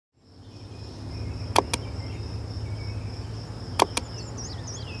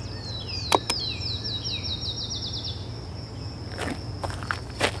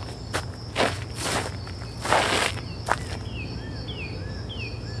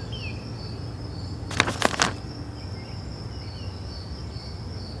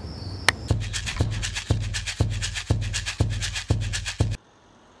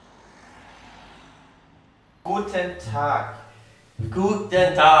Guten Tag.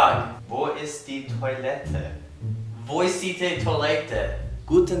 Guten Tag. Wo ist die Toilette? Wo ist die Toilette?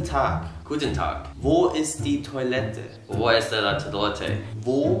 Guten Tag. Guten Tag. Wo ist die Toilette? Wo ist die Toilette?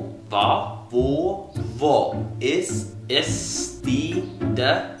 Wo war? Wo ist die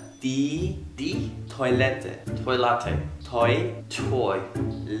Toilette? Toilette.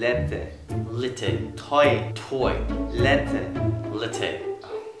 Toilette. Litte. Toilette. Litte.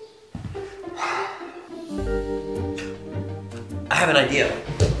 I have an idea.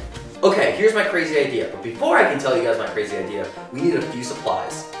 Okay, here's my crazy idea. But before I can tell you guys my crazy idea, we need a few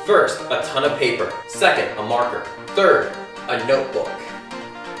supplies. First, a ton of paper. Second, a marker. Third, a notebook.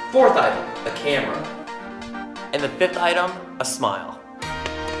 Fourth item, a camera. And the fifth item, a smile.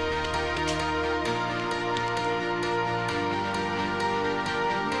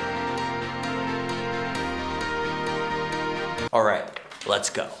 All right, let's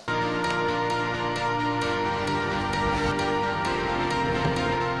go.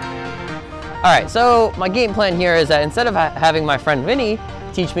 Alright, so my game plan here is that instead of having my friend Vinny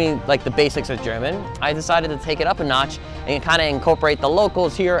teach me like the basics of German, I decided to take it up a notch and kind of incorporate the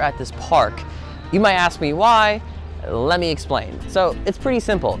locals here at this park. You might ask me why. Let me explain. So it's pretty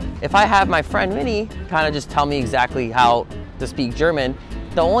simple. If I have my friend Vinny kind of just tell me exactly how to speak German,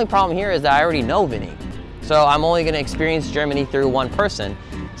 the only problem here is that I already know Vinny. So I'm only going to experience Germany through one person.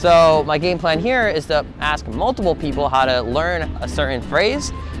 So my game plan here is to ask multiple people how to learn a certain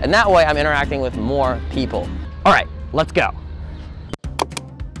phrase, and that way I'm interacting with more people. All right, let's go.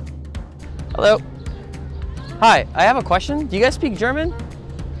 Hello. Hi, I have a question. Do you guys speak German?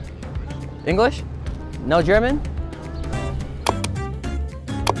 English? No German?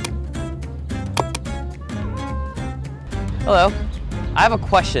 Hello. I have a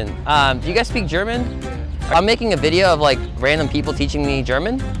question. Do you guys speak German? I'm making a video of like random people teaching me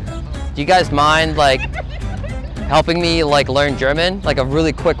German. Do you guys mind like helping me like learn German? Like a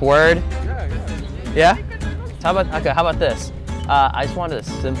really quick word? Yeah? How about this? I just wanted a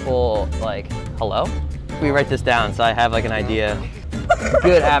simple like hello. We write this down so I have like an idea.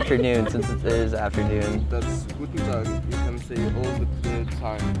 Good afternoon, since it is afternoon. That's Guten Tag. You can say all the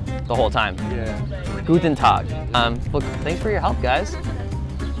time. The whole time? Yeah. Guten Tag. Look, thanks for your help, guys.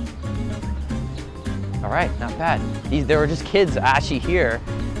 All right, not bad. There were just kids actually here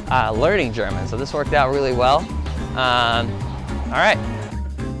learning German, so this worked out really well. All right.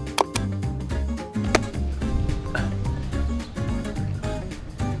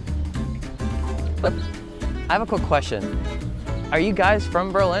 I have a quick question. Are you guys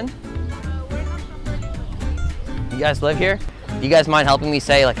from Berlin? You guys live here? Do you guys mind helping me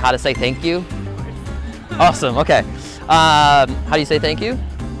say like how to say thank you? Awesome, okay. How do you say thank you?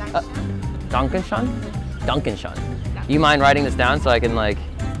 Dankeschön? Dankeschön. Do you mind writing this down so I can like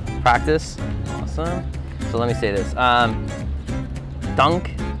practice? Awesome. So let me say this.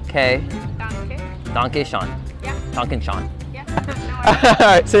 Danke. Dankeschön. Yeah. Dankeschön. Yeah. All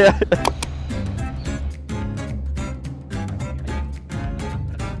right, see ya.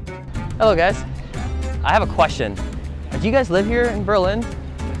 Hello guys. I have a question. Do you guys live here in Berlin? Do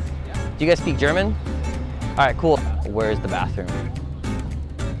you guys speak German? All right, cool. Where's the bathroom?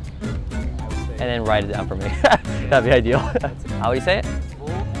 And then write it down for me. That'd be ideal. How do you say it?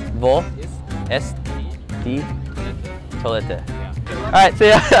 Wo ist die Toilette? All right, see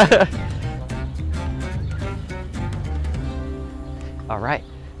ya. All right,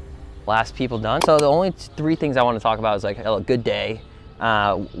 last people done. So the only three things I want to talk about is like a good day,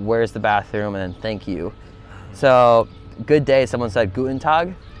 where's the bathroom, and then thank you. So good day, someone said Guten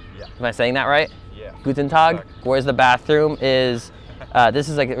Tag. Yeah. Am I saying that right? Yeah. Guten Tag. Where's the bathroom is, this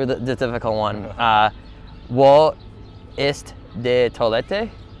is like the difficult one. Wo ist die Toilette?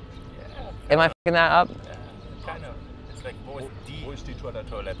 Am I fucking that up? Kind of. It's like wo ist die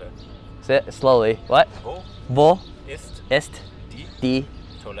Toilette? Say it slowly. What? Wo ist die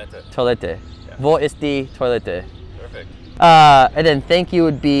Toilette? Yeah. Wo ist die Toilette? Perfect. And then thank you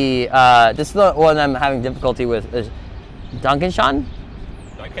would be, this is the one I'm having difficulty with, is Dankeschön?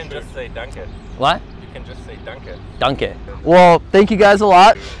 I can just say danke. What? You can just say danke. Danke. Well, thank you guys a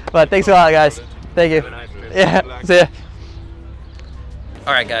lot, but thanks a lot, guys. Thank you. Have a nice trip. Yeah, see ya.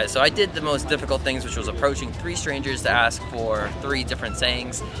 All right, guys, so I did the most difficult things, which was approaching 3 strangers to ask for 3 different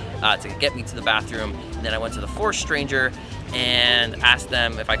sayings to get me to the bathroom. And then I went to the 4th stranger and asked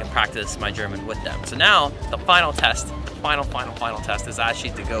them if I can practice my German with them. So now the final test, the final test is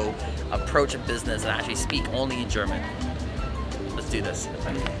actually to go approach a business and actually speak only in German. Let's do this.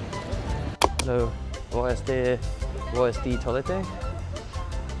 Hello, wo ist die Toilette?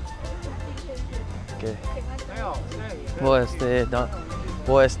 Okay. Wo ist die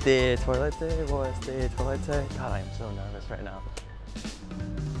Wo ist die Toilette? Wo ist die Toilette? God, I am so nervous right now.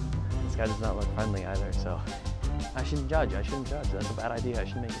 This guy does not look friendly either, so I shouldn't judge. I shouldn't judge. That's a bad idea. I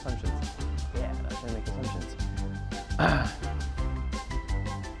shouldn't make assumptions. Yeah, I shouldn't make assumptions.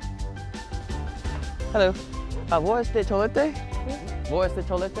 Hello. Wo ist die Toilette? Wo ist die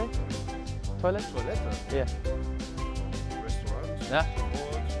Toilette? Toilet? Toilette? Yeah. Restaurant? Yeah?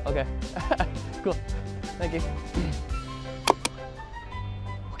 Okay. Cool. Thank you.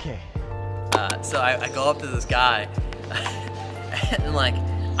 Okay. So I go up to this guy and like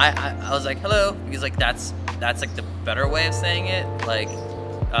I was like, hello, because like that's like the better way of saying it, like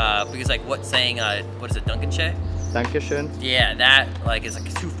because like what is it, Dankeschön? Dankeschön. Yeah, that like is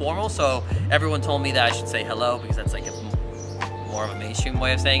like too formal, so everyone told me that I should say hello because that's like more of a mainstream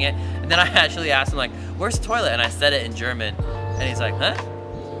way of saying it. And then I actually asked him like, where's the toilet? And I said it in German, and he's like, huh?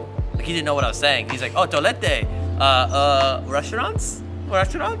 Like he didn't know what I was saying. He's like, oh, toilette, restaurants?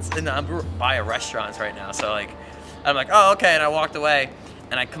 And I'm by a restaurant right now, so like, I'm like, oh, okay, and I walked away,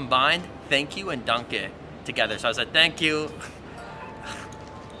 and I combined thank you and danke together. So I said, thank you.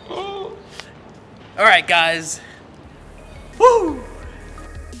 All right, guys. Woo!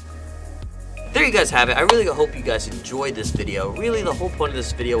 There you guys have it. I really hope you guys enjoyed this video. Really, the whole point of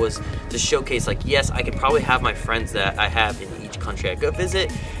this video was to showcase, like, yes, I could probably have my friends that I have in each country I go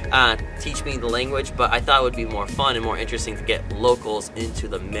visit teach me the language, but I thought it would be more fun and more interesting to get locals into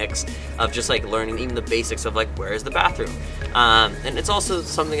the mix of just like learning even the basics of like, where is the bathroom? And it's also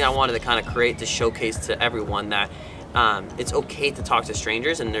something I wanted to kind of create to showcase to everyone that it's okay to talk to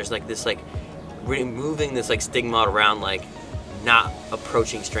strangers, and there's like this like removing this like stigma around like not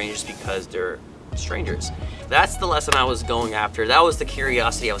approaching strangers because they're strangers. That's the lesson I was going after. That was the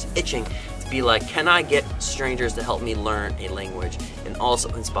curiosity I was itching to be like, can I get strangers to help me learn a language and also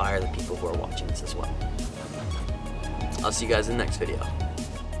inspire the people who are watching this as well. I'll see you guys in the next video.